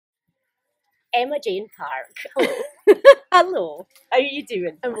Emma Jayne Park. Hello. Hello. How are you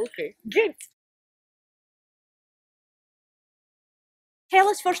doing? I'm okay. Good. Tell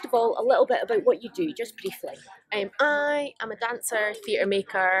us, first of all, a little bit about what you do, just briefly. I am a dancer, theatre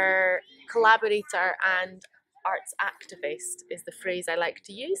maker, collaborator, and arts activist is the phrase I like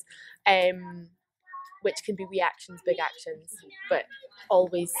to use, which can be wee actions, big actions, but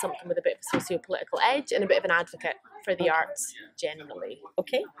always something with a bit of a socio-political edge and a bit of an advocate for the arts generally.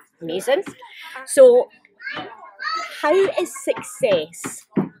 Okay, amazing. So, how is success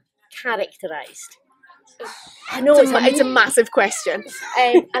characterised? I know it's a massive question,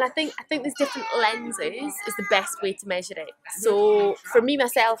 and I think there's different lenses is the best way to measure it. So for me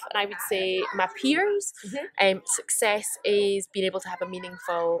myself, and I would say my peers, success is being able to have a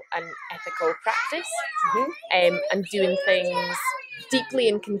meaningful and ethical practice, and doing things deeply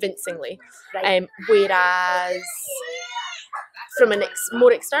and convincingly. Right. Whereas from a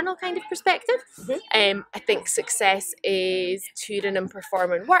more external kind of perspective, I think success is touring and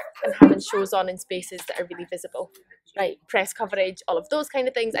performing work and having shows on in spaces that are really visible, right? Press coverage, all of those kind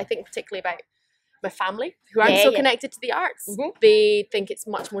of things. I think particularly about my family, who aren't so connected to the arts. They think it's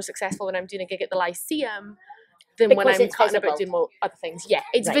much more successful when I'm doing a gig at the Lyceum than because when I'm cutting about doing other things. Yeah,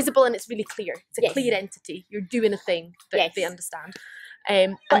 it's visible and it's really clear. It's a clear entity. You're doing a thing that they understand.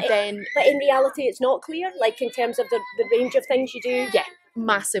 But in reality, it's not clear, like in terms of the range of things you do. Yeah,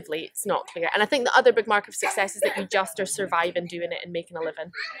 massively, it's not clear. And I think the other big mark of success is that you just are surviving doing it and making a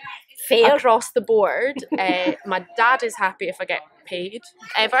living. Fair. Across the board, my dad is happy if I get paid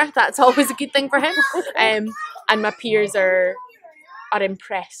ever. That's always a good thing for him. And my peers are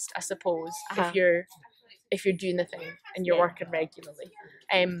impressed, I suppose, if you're doing the thing and you're working regularly.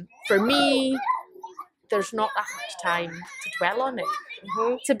 For me, there's not that much time to dwell on it.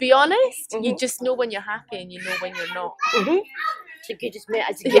 To be honest, you just know when you're happy and you know when you're not. It's a good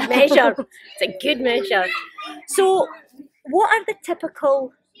measure. It's a good measure. So, what are the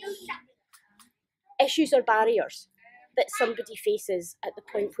typical issues or barriers that somebody faces at the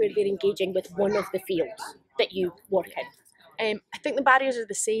point where they're engaging with one of the fields that you work in? I think the barriers are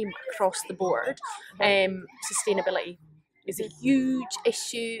the same across the board. Sustainability is a huge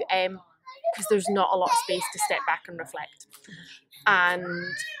issue. Because there's not a lot of space to step back and reflect, and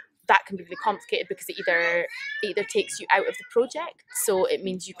that can be really complicated because it either takes you out of the project, so it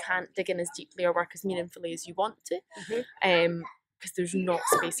means you can't dig in as deeply or work as meaningfully as you want to, because there's not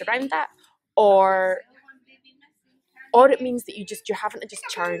space around that, or it means that you're having to just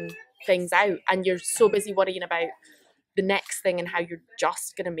churn things out, and you're so busy worrying about the next thing and how you're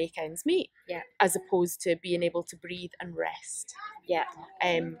just going to make ends meet, as opposed to being able to breathe and rest.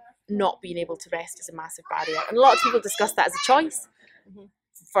 Not being able to rest is a massive barrier, and a lot of people discuss that as a choice.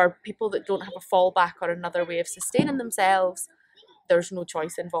 For people that don't have a fallback or another way of sustaining themselves, there's no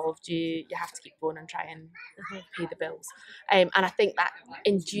choice involved. You have to keep going and try and pay the bills, and I think that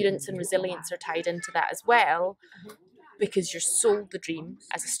endurance and resilience are tied into that as well, because you're sold the dream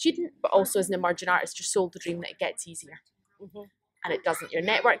as a student, but also as an emerging artist, you're sold the dream that it gets easier. And it doesn't. Your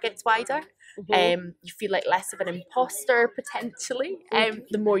network gets wider. You feel like less of an imposter potentially,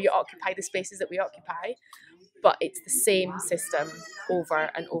 the more you occupy the spaces that we occupy. But it's the same system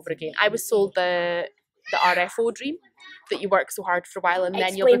over and over again. I was sold the RFO dream, that you work so hard for a while and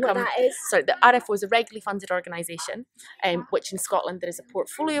then you'll become. What that is. Sorry, the RFO is a regularly funded organisation, which in Scotland there is a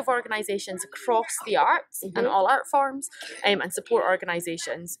portfolio of organisations across the arts and all art forms, and support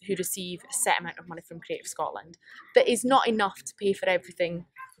organisations who receive a set amount of money from Creative Scotland. That is not enough to pay for everything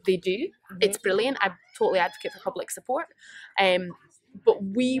they do. It's brilliant. I totally advocate for public support. But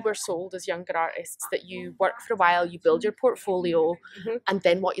we were sold as younger artists that you work for a while, you build your portfolio, and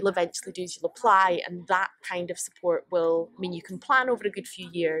then what you'll eventually do is you'll apply, and that kind of support will mean you can plan over a good few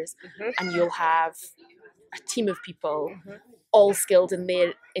years, and you'll have a team of people all skilled in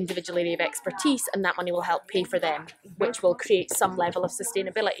their individual area of expertise, and that money will help pay for them, which will create some level of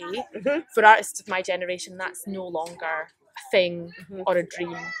sustainability. For artists of my generation, that's no longer thing or a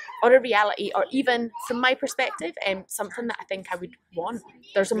dream or a reality, or even from my perspective, something that I think I would want.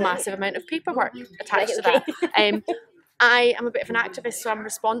 There's a massive amount of paperwork attached to that. I am a bit of an activist, so I'm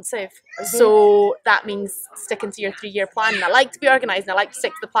responsive. So that means sticking to your 3-year plan. And I like to be organised and I like to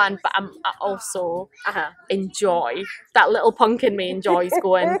stick to the plan, but I also enjoy, that little punk in me enjoys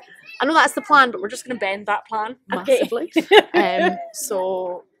going, I know that's the plan, but we're just going to bend that plan massively.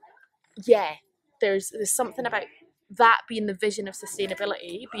 So yeah, there's something about that being the vision of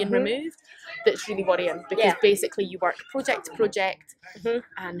sustainability being removed that's really worrying, because basically you work project to project,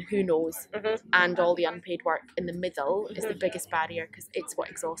 and who knows, and all the unpaid work in the middle is the biggest barrier, because it's what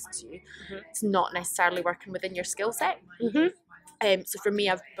exhausts you. It's not necessarily working within your skill set. So for me,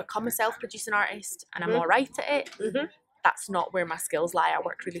 I've become a self-producing artist, and I'm all right at it. That's not where my skills lie. I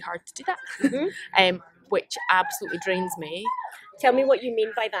work really hard to do that, which absolutely drains me. Tell me what you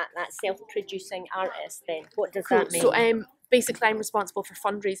mean by that self-producing artist then. What does Cool. that mean? So basically I'm responsible for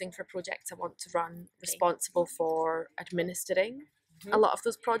fundraising for projects I want to run, responsible for administering a lot of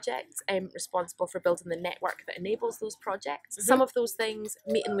those projects, responsible for building the network that enables those projects. Some of those things,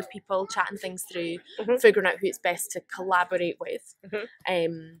 meeting with people, chatting things through, figuring out who it's best to collaborate with. I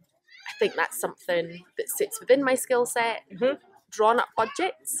think that's something that sits within my skill set. Drawing up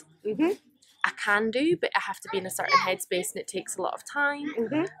budgets, I can do, but I have to be in a certain headspace and it takes a lot of time.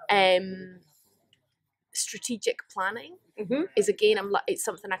 Strategic planning is, again, it's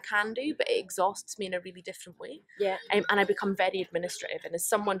something I can do, but it exhausts me in a really different way. And I become very administrative, and as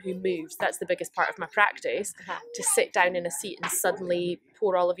someone who moves, that's the biggest part of my practice. To sit down in a seat and suddenly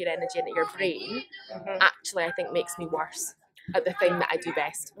pour all of your energy into your brain, actually I think makes me worse at the thing that I do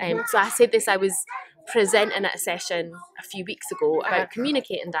best. So I said this, I was presenting at a session a few weeks ago about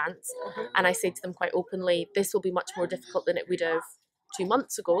communicating dance, and I said to them quite openly, this will be much more difficult than it would have 2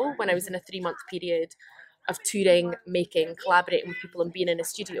 months ago when I was in a 3-month period of touring, making, collaborating with people and being in a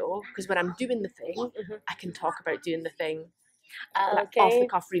studio, because when I'm doing the thing, I can talk about doing the thing off the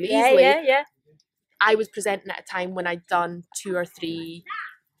cuff really easily. I was presenting at a time when I'd done 2 or 3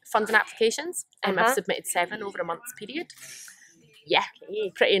 funding applications, and I've submitted 7 over a month's period.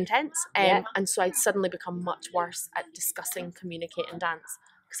 Pretty intense. And so I'd suddenly become much worse at discussing, communicating dance,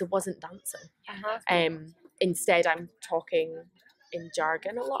 because I wasn't dancing. Instead, I'm talking in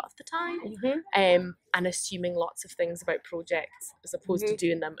jargon a lot of the time, and assuming lots of things about projects as opposed to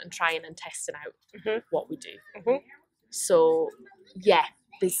doing them and trying and testing out what we do. So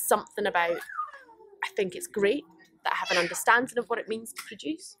there's something about, I think it's great that I have an understanding of what it means to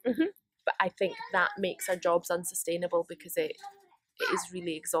produce, but I think that makes our jobs unsustainable, because it is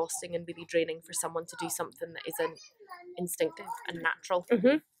really exhausting and really draining for someone to do something that isn't instinctive and natural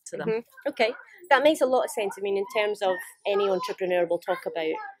to them. Okay, that makes a lot of sense. I mean, in terms of any entrepreneur will talk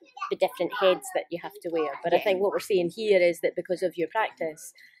about the different heads that you have to wear, but I think what we're seeing here is that because of your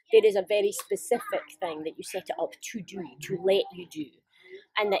practice, there is a very specific thing that you set it up to do, to let you do,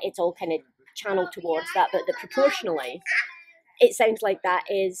 and that it's all kind of channeled towards that, but that proportionally, it sounds like that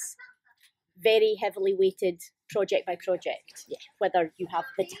is very heavily weighted project by project, whether you have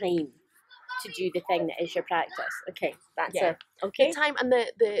the time to do the thing that is your practice. Okay, that's the time. And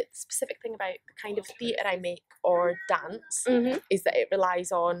the specific thing about the kind of theatre I make or dance is that it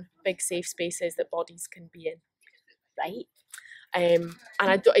relies on big safe spaces that bodies can be in. Right. And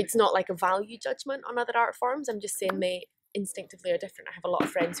it's not like a value judgment on other art forms. I'm just saying they instinctively are different. I have a lot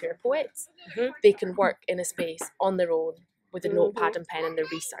of friends who are poets. They can work in a space on their own with a notepad and pen and their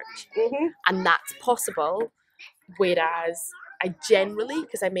research, and that's possible, whereas I generally,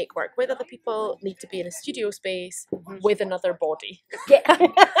 because I make work with other people, need to be in a studio space with another body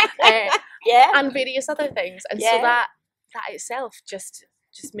and various other things, and so that itself just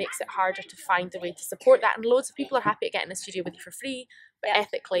makes it harder to find a way to support that. And loads of people are happy to get in a studio with you for free, but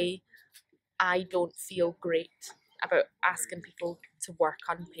ethically I don't feel great about asking people to work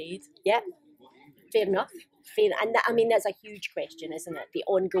unpaid. Fair enough. And that, I mean, that's a huge question, isn't it? The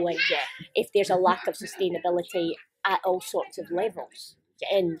ongoing, if there's a lack of sustainability at all sorts of levels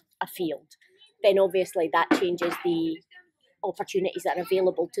in a field, then obviously that changes the opportunities that are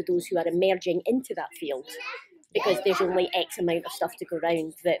available to those who are emerging into that field, because there's only X amount of stuff to go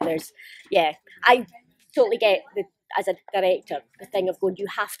around. That there's, I totally get as a director, the thing of going, you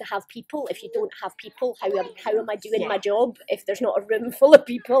have to have people. If you don't have people, how am I doing my job if there's not a room full of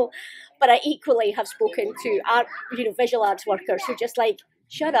people? But I equally have spoken to visual arts workers who just like,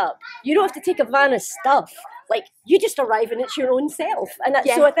 shut up. You don't have to take a van of stuff. Like, you just arrive and it's your own self. And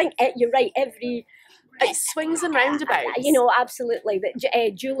so I think you're right. It swings and roundabouts. Absolutely.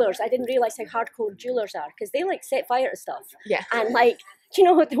 The jewellers, I didn't realise how hardcore jewellers are, because they like set fire to stuff. And like,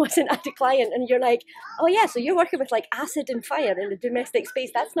 there wasn't a client, and you're like, oh yeah, so you're working with like acid and fire in a domestic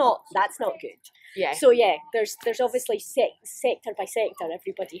space. That's not good. So there's obviously sector by sector,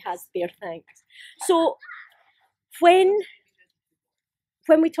 everybody has their things. So when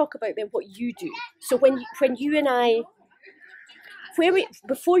we talk about then what you do, so when you and I,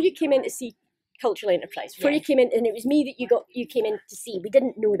 before you came in to see Cultural Enterprise, before you came in, and it was me that you came in to see, we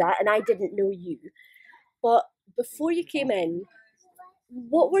didn't know that, and I didn't know you, but before you came in,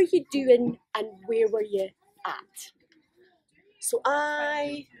 what were you doing and where were you at? So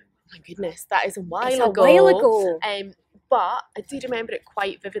my goodness, that is a while ago. But I do remember it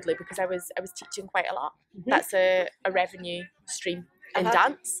quite vividly, because I was teaching quite a lot. That's a revenue stream in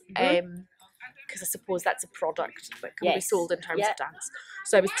dance. because I suppose that's a product that can be Yes. sold in terms Yeah. of dance.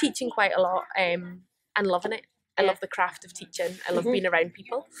 So I was teaching quite a lot and loving it. I love the craft of teaching. I love being around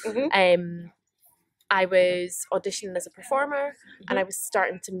people. I was auditioning as a performer, and I was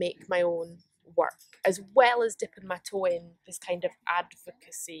starting to make my own work, as well as dipping my toe in this kind of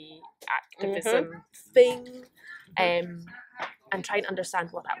advocacy, activism thing, and trying to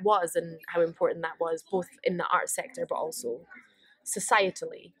understand what that was and how important that was, both in the art sector but also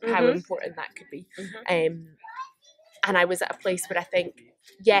societally, how important that could be. And I was at a place where I think,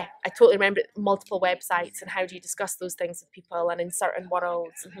 I totally remember multiple websites and how do you discuss those things with people. And in certain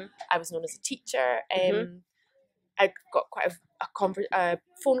worlds, I was known as a teacher. I got quite a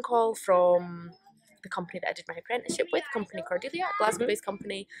phone call from the company that I did my apprenticeship with, company Cordelia, a Glasgow-based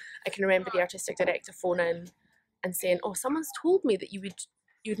company. I can remember the artistic director phoning and saying, "Oh, someone's told me that you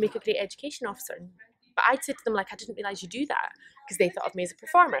would make a great education officer." But I'd say to them, like, I didn't realise you do that, because they thought of me as a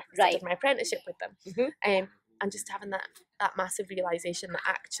performer, because I did my apprenticeship with them. And just having that massive realisation that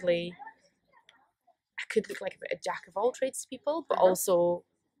actually I could look like a bit of jack of all trades to people, but also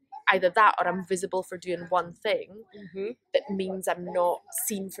either that or I'm visible for doing one thing that means I'm not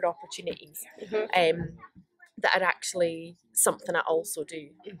seen for opportunities that are actually something I also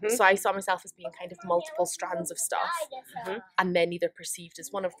do. So I saw myself as being kind of multiple strands of stuff, and then either perceived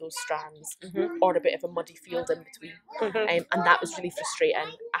as one of those strands or a bit of a muddy field in between. And that was really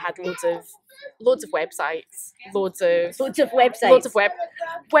frustrating. I had loads of websites, loads of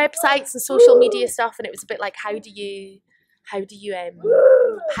websites and social media stuff, and it was a bit like, how do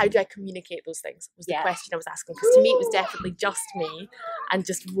I communicate those things was the question I was asking, because to me it was definitely just me and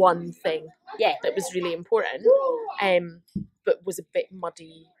just one thing that was really important, but was a bit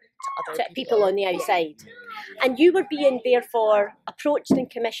muddy to other people on the outside. And you were being therefore approached and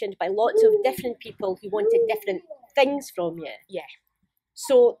commissioned by lots of different people who wanted different things from you.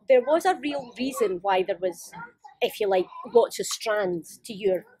 So there was a real reason why there was, if you like, lots of strands to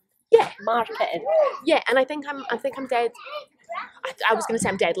your marketing. And I think I'm dead. I was going to say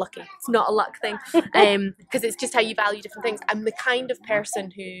I'm dead lucky. It's not a luck thing, because it's just how you value different things. I'm the kind of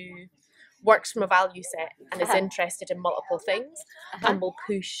person who works from a value set and is interested in multiple things and will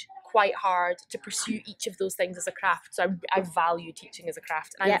push quite hard to pursue each of those things as a craft. So I value teaching as a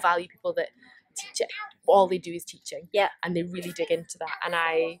craft, and I value people that teach it. All they do is teaching, and they really dig into that. And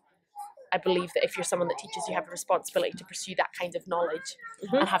I believe that if you're someone that teaches, you have a responsibility to pursue that kind of knowledge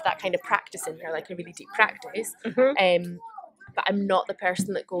and have that kind of practice in there, like a really deep practice. But I'm not the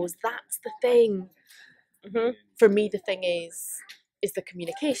person that goes, that's the thing. For me, the thing is the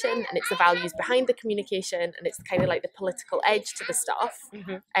communication, and it's the values behind the communication, and it's kind of like the political edge to the stuff.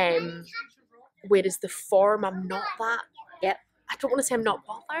 Whereas the form, I'm not that. I don't want to say I'm not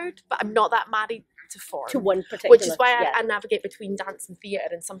bothered, but I'm not that married to form. To one particular. Which is why I navigate between dance and theatre,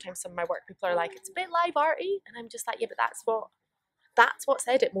 and sometimes some of my work people are like, it's a bit live arty, and I'm just like, but that's what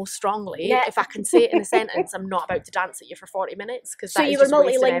said it most strongly. If I can say it in a sentence, I'm not about to dance at you for 40 minutes, because that is just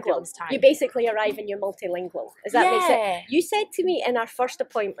wasting everyone's time. You basically arrive and you're multilingual. Does that make sense? You said to me in our first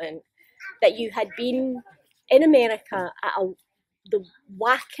appointment that you had been in America at the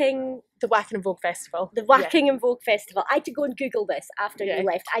Whacking and Vogue Festival. The Whacking and Vogue Festival. I had to go and Google this after you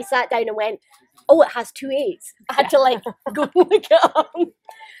left. I sat down and went, oh, it has 2 A's. I had to go look it up.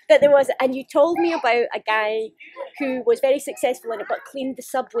 That there was, and you told me about a guy who was very successful in it, but cleaned the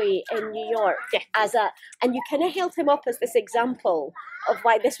subway in New York and you kind of held him up as this example of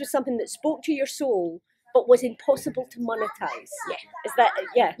why this was something that spoke to your soul, but was impossible to monetize. Is that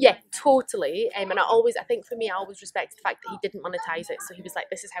totally. And I think for me, I always respected the fact that he didn't monetize it. So he was like,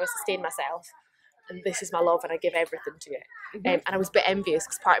 this is how I sustain myself, and this is my love, and I give everything to it. And I was a bit envious,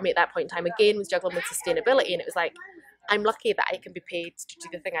 because part of me at that point in time again was juggling with sustainability, and it was like, I'm lucky that I can be paid to do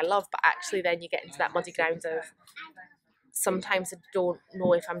the thing I love, but actually then you get into that muddy ground of sometimes I don't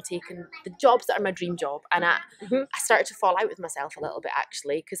know if I'm taking the jobs that are my dream job, and I started to fall out with myself a little bit,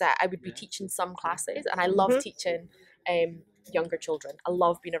 actually, because I would be teaching some classes, and I love teaching younger children. I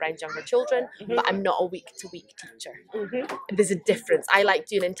love being around younger children, but I'm not a week-to-week teacher. There's a difference. I like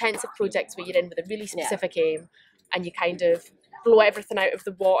doing intensive projects where you're in with a really specific aim, and you kind of blow everything out of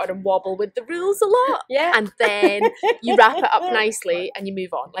the water and wobble with the rules a lot, and then you wrap it up nicely and you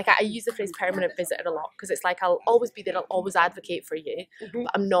move on. Like, I use the phrase permanent visitor a lot, because it's like, I'll always be there, I'll always advocate for you, but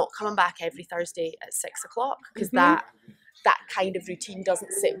I'm not coming back every Thursday at 6 o'clock, because that kind of routine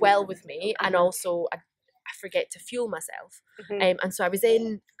doesn't sit well with me, and also I forget to fuel myself. And so I was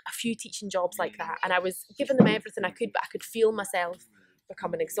in a few teaching jobs like that, and I was giving them everything I could, but I could feel myself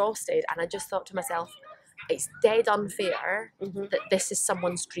becoming exhausted, and I just thought to myself, it's dead unfair that this is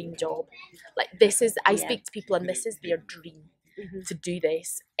someone's dream job. Like, this is, I speak to people and this is their dream. to do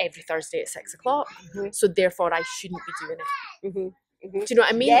this every Thursday at 6 o'clock. So therefore I shouldn't be doing it. Do you know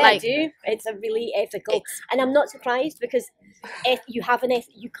what I mean? Yeah, like, I do. It's a really ethical, and I'm not surprised because if you have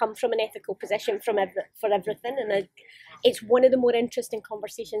you come from an ethical position for everything, and it's one of the more interesting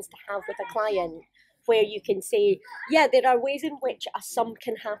conversations to have with a client, where you can say, yeah, there are ways in which a sum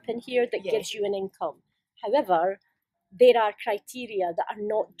can happen here that gives you an income. However, there are criteria that are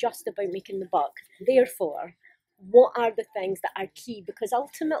not just about making the buck. Therefore, what are the things that are key? Because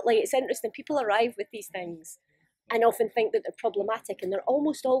ultimately, it's interesting. People arrive with these things and often think that they're problematic, and they're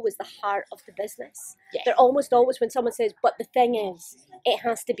almost always the heart of the business. Yeah. They're almost always, when someone says, but the thing is, it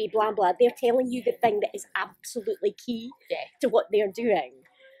has to be blah, blah, they're telling you the thing that is absolutely key to what they're doing.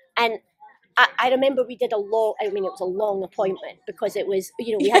 And I remember we did it was a long appointment because it was,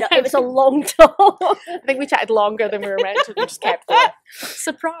 it was a long talk. I think we chatted longer than we were meant to. We just kept going.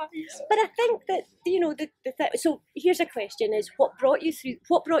 Surprise. But I think that, so here's a question: is what brought you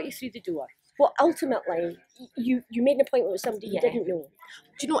through the door? What ultimately you made an appointment with somebody you didn't know?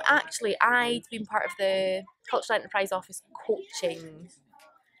 Do you know, actually, I'd been part of the Cultural Enterprise Office coaching.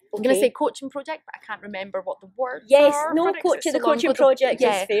 I'm going to say coaching project, but I can't remember what the words are. The coaching project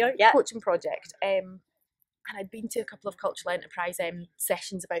is fair. Yeah, coaching project. And I'd been to a couple of Cultural Enterprise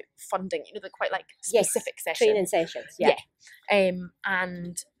sessions about funding. The quite like specific sessions, training sessions. Yeah.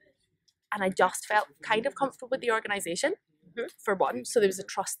 And I just felt kind of comfortable with the organisation. For one, so there was a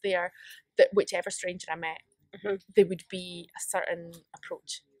trust there that whichever stranger I met, there would be a certain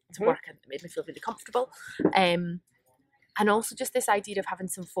approach to working that made me feel really comfortable, and also just this idea of having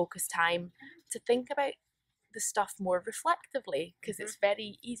some focused time to think about the stuff more reflectively, because it's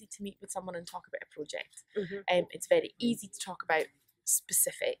very easy to meet with someone and talk about a project. It's very easy to talk about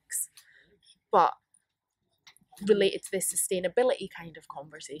specifics, but related to this sustainability kind of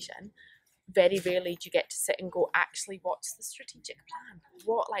conversation, very rarely do you get to sit and go, actually, what's the strategic plan?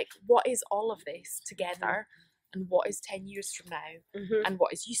 What is all of this together, and what is 10 years from now, and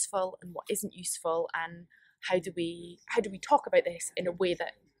what is useful and what isn't useful, and how do we talk about this in a way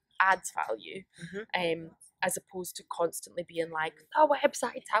that adds value, as opposed to constantly being like, the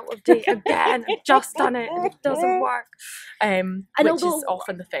website's out of date again, I've just done it and it doesn't work, which is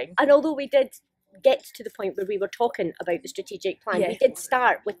often the thing. And although we did get to the point where we were talking about the strategic plan, we did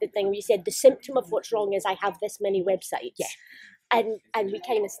start with the thing where you said the symptom of what's wrong is I have this many websites, and we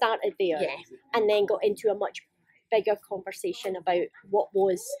kind of started there, and then got into a much bigger conversation about what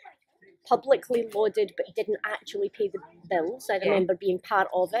was publicly lauded but didn't actually pay the bills. I remember being part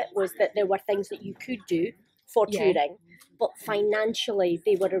of it, was that there were things that you could do for touring, but financially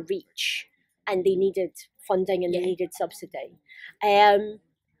they were a reach and they needed funding and they needed subsidy.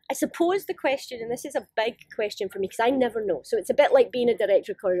 I suppose the question, and this is a big question for me because I never know. So it's a bit like being a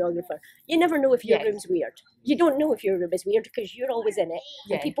director choreographer. You never know if your room's weird. You don't know if your room is weird because you're always in it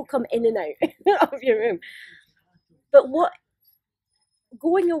and people come in and out of your room. But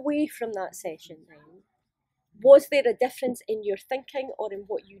going away from that session then, was there a difference in your thinking or in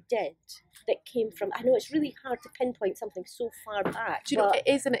what you did that came from, I know it's really hard to pinpoint something so far back. Do you know, it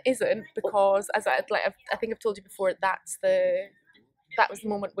is and it isn't, because as I think I've told you before, that was the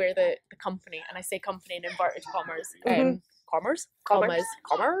moment where the company, and I say company in inverted commas, commas,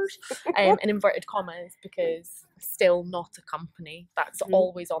 in inverted commas, because still not a company. That's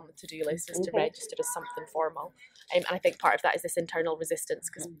always on the to-do list, is to register as something formal. And I think part of that is this internal resistance,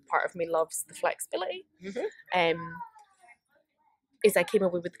 because part of me loves the flexibility. Is I came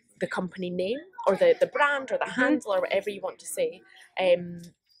away with the company name, or the brand, or the handle, or whatever you want to say,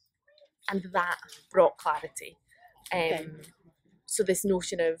 and that brought clarity. So this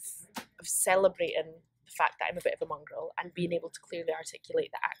notion of celebrating the fact that I'm a bit of a mongrel and being able to clearly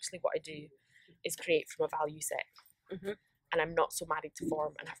articulate that actually what I do is create from a value set, and I'm not so married to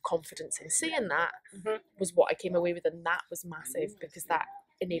form, and have confidence in saying that, was what I came away with, and that was massive because that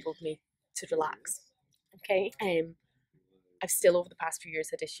enabled me to relax. I've still over the past few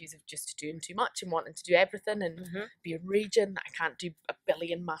years had issues of just doing too much and wanting to do everything, and be raging that I can't do a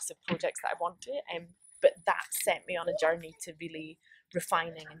billion massive projects that I want to. But that set me on a journey to really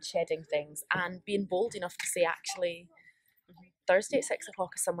refining and shedding things, and being bold enough to say, actually, Thursday at 6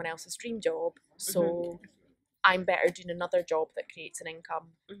 o'clock is someone else's dream job, so I'm better doing another job that creates an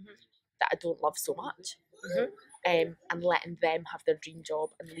income that I don't love so much, and letting them have their dream job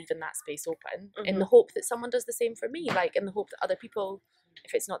and leaving that space open, in the hope that someone does the same for me, like in the hope that other people,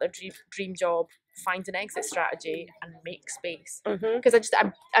 if it's not their dream job, find an exit strategy and make space. Because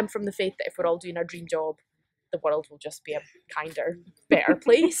I'm from the faith that if we're all doing our dream job, the world will just be a kinder, better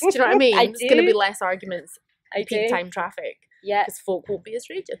place. Do you know what I mean? There's going to be less arguments, peak time traffic, because folk won't be as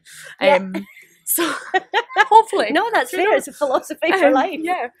raging. So hopefully. No, that's Who fair. knows? It's a philosophy for life.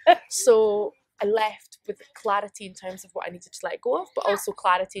 Yeah. So I left with clarity in terms of what I needed to let go of, but also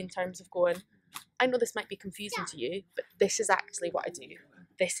clarity in terms of going, I know this might be confusing to you, but this is actually what I do.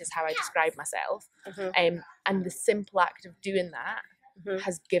 This is how I describe myself. And the simple act of doing that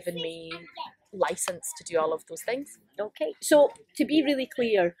has given me license to do all of those things. Okay. So to be really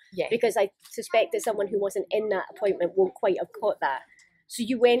clear, Yeah. because I suspect that someone who wasn't in that appointment won't quite have caught that. So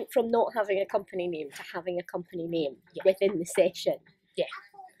you went from not having a company name to having a company name within the session. Yeah.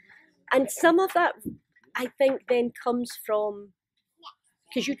 And some of that, I think, then comes from,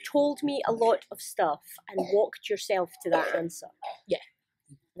 because you told me a lot of stuff and walked yourself to that answer. Yeah.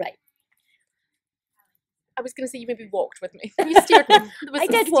 Right. I was going to say you maybe walked with me. You steered me. I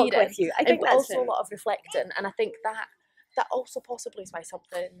did walk with you. I think but that's also it. a lot of reflecting, and I think that also possibly is why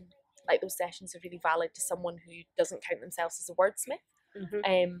something like those sessions are really valid to someone who doesn't count themselves as a wordsmith.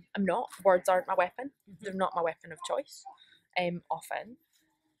 I'm not. Words aren't my weapon. They're not my weapon of choice. Often,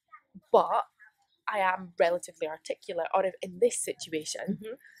 but I am relatively articulate. Or if in this situation,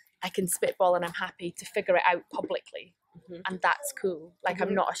 I can spitball and I'm happy to figure it out publicly. And that's cool. Like,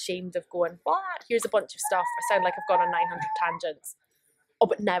 I'm not ashamed of going, what? Here's a bunch of stuff. I sound like I've gone on 900 tangents. Oh,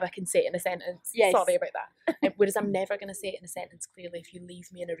 but now I can say it in a sentence. Yes. Sorry about that. Whereas I'm never going to say it in a sentence clearly if you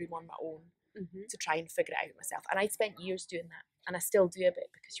leave me in a room on my own to try and figure it out myself. And I spent years doing that. And I still do a bit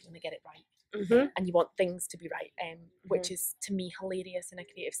because you want to get it right. And you want things to be right, which is, to me, hilarious in a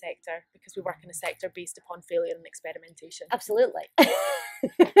creative sector because we work in a sector based upon failure and experimentation. Absolutely.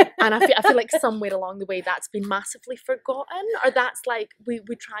 And I feel like somewhere along the way that's been massively forgotten, or that's like we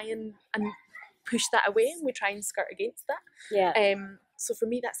try and push that away and we try and skirt against that. Yeah. So for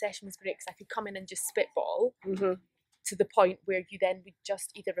me that session was great because I could come in and just spitball to the point where you then would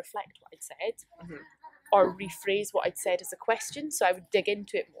just either reflect what I'd said or rephrase what I'd said as a question, so I would dig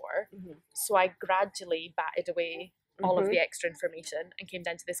into it more. So I gradually batted away all of the extra information and came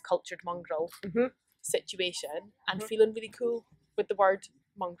down to this cultured mongrel situation and feeling really cool with the word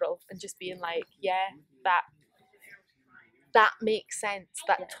mongrel and just being like, yeah, that makes sense.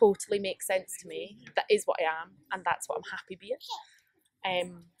 That totally makes sense to me. That is what I am, and that's what I'm happy being.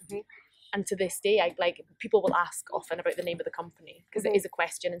 And to this day, I like people will ask often about the name of the company because it is a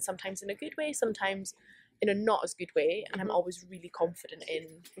question, and sometimes in a good way, sometimes in a not as good way. And I'm always really confident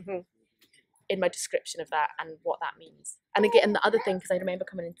in my description of that and what that means. And again, the other thing, because I remember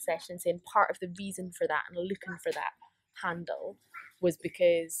coming into session and saying part of the reason for that and looking for that handle was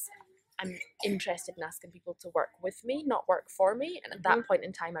because I'm interested in asking people to work with me, not work for me. And at that point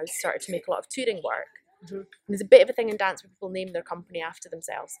in time, I was started to make a lot of touring work. And there's a bit of a thing in dance where people name their company after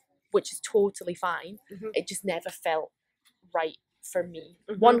themselves, which is totally fine. It just never felt right for me.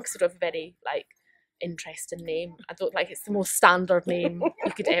 One, because I have a very interesting name. I don't like it's the most standard name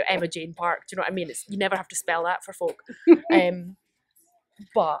you could. Emma Jayne Park. Do you know what I mean? You never have to spell that for folk.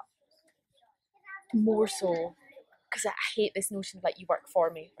 But more so because I hate this notion of you work for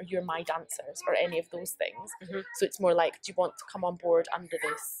me or you're my dancers or any of those things. So it's more like, do you want to come on board under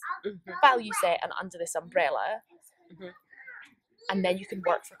this value set and under this umbrella? And then you can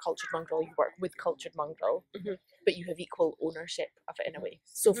work for Cultured Mongrel, you work with Cultured Mongrel, but you have equal ownership of it in a way.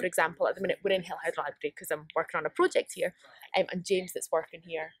 So for example, at the minute we're in Hillhead Library because I'm working on a project here, and James that's working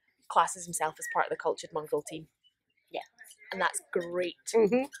here classes himself as part of the Cultured Mongrel team. Yeah. And that's great.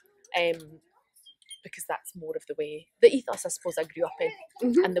 Because that's more of the way, the ethos I suppose I grew up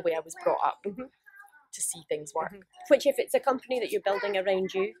in and the way I was brought up to see things work. Which if it's a company that you're building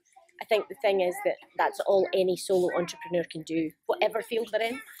around you, I think the thing is that that's all any solo entrepreneur can do, whatever field they're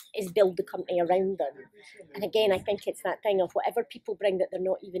in, is build the company around them. And again, I think it's that thing of whatever people bring that they're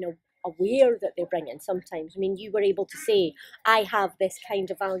not even aware that they're bringing sometimes. I mean, you were able to say, I have this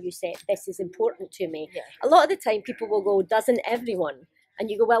kind of value set, this is important to me. Yeah. A lot of the time people will go, doesn't everyone? And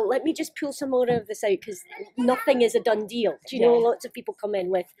you go, well, let me just pull some more of this out because nothing is a done deal. Do you know, lots of people come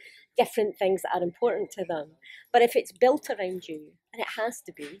in with different things that are important to them. But if it's built around you, and it has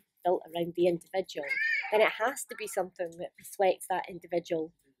to be built around the individual, then it has to be something that reflects that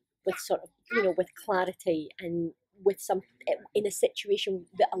individual with sort of, with clarity and with some, in a situation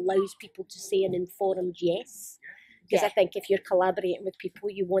that allows people to say an informed yes. Because I think if you're collaborating with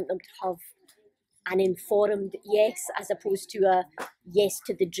people, you want them to have an informed yes, as opposed to a yes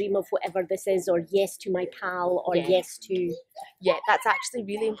to the dream of whatever this is, or yes to my pal, or yes to... Yeah, that's actually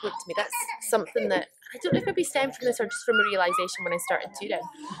really important to me. That's something that, I don't know if maybe stemmed from this or just from a realisation when I started touring.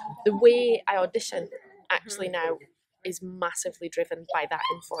 The way I audition actually now is massively driven by that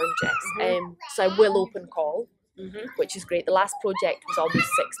informed yes. So I will open call, which is great. The last project was almost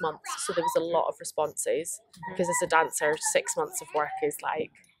 6 months, so there was a lot of responses, because as a dancer, 6 months of work is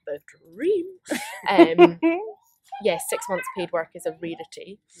the dream. Yes, 6 months paid work is a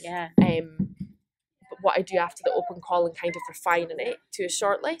rarity. Yeah. But what I do after the open call and kind of refining it to a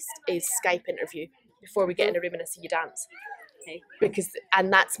shortlist is Skype interview before we get in a room and I see you dance. Okay.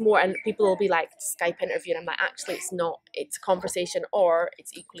 And that's more, and people will be like, Skype interview, and I'm like, actually it's not, it's a conversation, or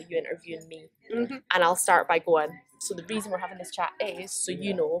it's equally you interviewing me. And I'll start by going, so the reason we're having this chat is so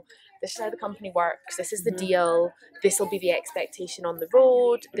you know this is how the company works, this is the deal, this will be the expectation on the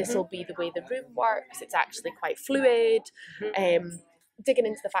road, this will be the way the room works, it's actually quite fluid. Digging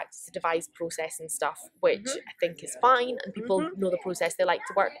into the fact it's a devised process and stuff, which I think is fine, and people know the process they like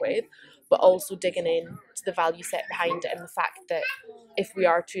to work with, but also digging in to the value set behind it and the fact that if we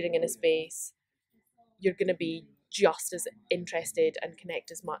are touring in a space, you're going to be just as interested and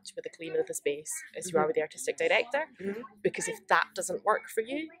connect as much with the cleaner of the space as you are with the artistic director, because if that doesn't work for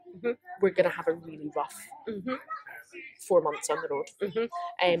you, we're going to have a really rough 4 months on the road,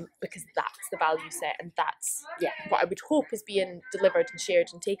 because that's the value set, and that's what I would hope is being delivered and shared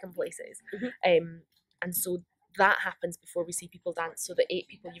and taken places. And so that happens before we see people dance. So the 8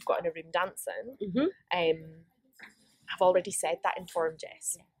 people you've got in a room dancing, I've already said that informed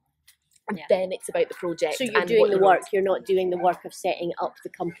Jess. And then it's about the project. So you're doing the work, you're not doing the work of setting up the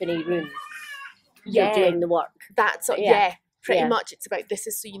company room. You're doing the work. That's pretty much. It's about, this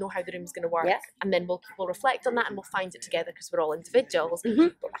is so you know how the room's going to work, and then we'll reflect on that and we'll find it together because we're all individuals, but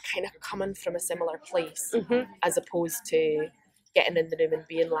we're kind of coming from a similar place, as opposed to getting in the room and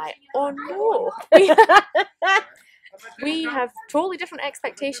being like, oh no, we have totally different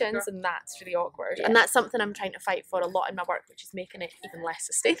expectations, and that's really awkward. And that's something I'm trying to fight for a lot in my work, which is making it even less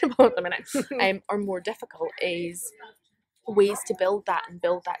sustainable at the minute, or more difficult, is ways to build that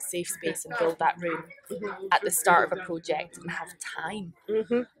safe space and build that room at the start of a project and have time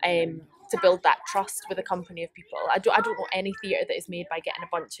to build that trust with a company of people. I don't know any theatre that is made by getting a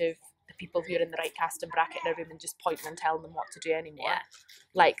bunch of the people who are in the right cast and bracket in a room and just pointing and telling them what to do anymore.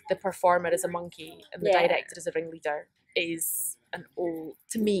 Like, the performer as a monkey and the director as a ringleader is an old,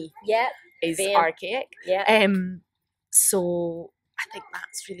 to me, is archaic. So I think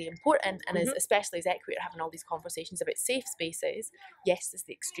that's really important, and especially as equity, having all these conversations about safe spaces. Yes, there's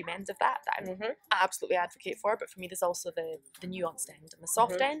the extreme end of that I absolutely advocate for, but for me there's also the nuanced end and the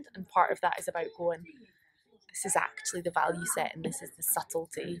soft end, and part of that is about going, this is actually the value set and this is the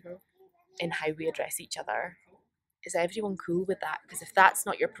subtlety in how we address each other. Is everyone cool with that? Because if that's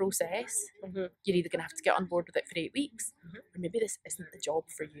not your process, you're either going to have to get on board with it for 8 weeks, or maybe this isn't the job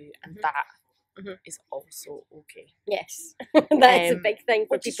for you, and that is also okay. Yes, that's a big thing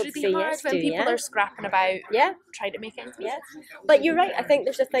for which people is to really say hard yes when to. people are scrapping about trying to make ends meet. But you're right. I think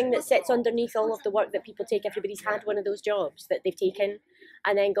there's a thing that sits underneath all of the work that people take. Everybody's had one of those jobs that they've taken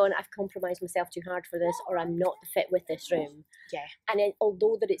and then gone, I've compromised myself too hard for this, or I'm not the fit with this room. And then,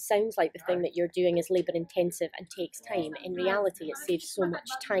 although that it sounds like the thing that you're doing is labour intensive and takes time, in reality it saves so much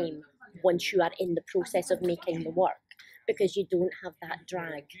time once you are in the process of making the work, because you don't have that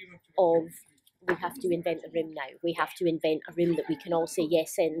drag of, we have to invent a room now. We have to invent a room that we can all say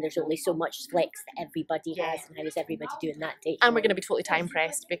yes in. There's only so much flex that everybody has, and how is everybody doing that day? And we're going to be totally time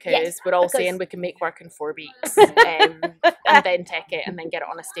pressed because we're all saying we can make work in 4 weeks, and then take it and then get it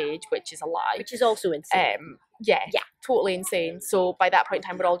on a stage, which is a lie. Which is also insane. Totally insane. So by that point in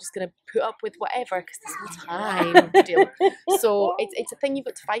time, we're all just going to put up with whatever because there's no time to deal with. So it's a thing you've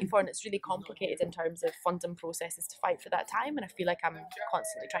got to fight for, and it's really complicated in terms of funding processes to fight for that time. And I feel like I'm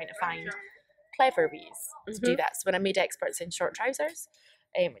constantly trying to find clever ways to do that. So when I made Experts in Short Trousers,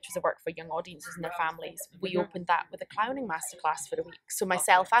 which was a work for young audiences and their families, we opened that with a clowning masterclass for a week. So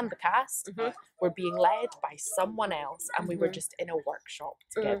myself and the cast were being led by someone else, and we were just in a workshop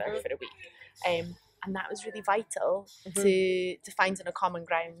together for a week. And that was really vital to finding a common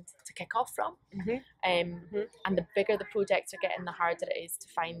ground to kick off from. And the bigger the projects are getting, the harder it is to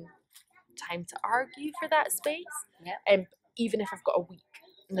find time to argue for that space. Even if I've got a week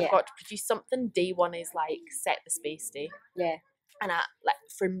and I've got to produce something, day one is like set the space day. And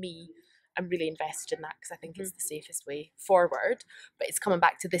for me, I'm really invested in that because I think it's the safest way forward. But it's coming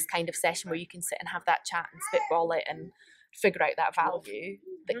back to this kind of session where you can sit and have that chat and spitball it and figure out that value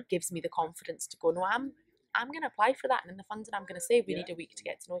that gives me the confidence to go, no, I'm going to apply for that, and in the funding I'm going to say we need a week to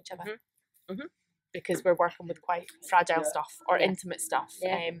get to know each other. Because we're working with quite fragile stuff or intimate stuff,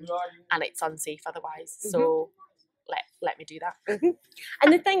 and it's unsafe otherwise. So let me do that.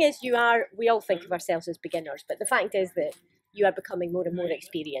 And the thing is, we all think of ourselves as beginners, but the fact is that you are becoming more and more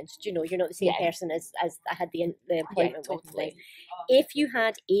experienced. You know, you're not the same person as I had the appointment with. If you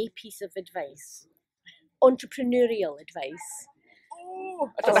had a piece of advice, entrepreneurial advice,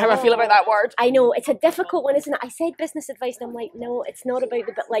 I don't know how I feel about that word. I know, it's a difficult one, isn't it? I said business advice and I'm like, no, it's not about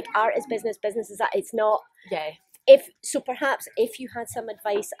the, but like art is business, business is that. It's not. Yeah. Perhaps if you had some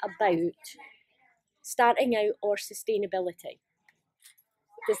advice about starting out or sustainability,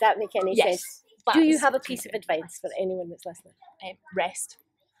 does that make any sense? Do you have a piece of advice for anyone that's listening? Rest.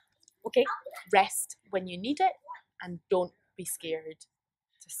 Okay. Rest when you need it, and don't be scared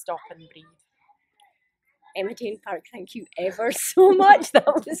to stop and breathe. Emma Jayne Park, thank you ever so much. That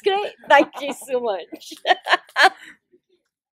was great. Thank you so much.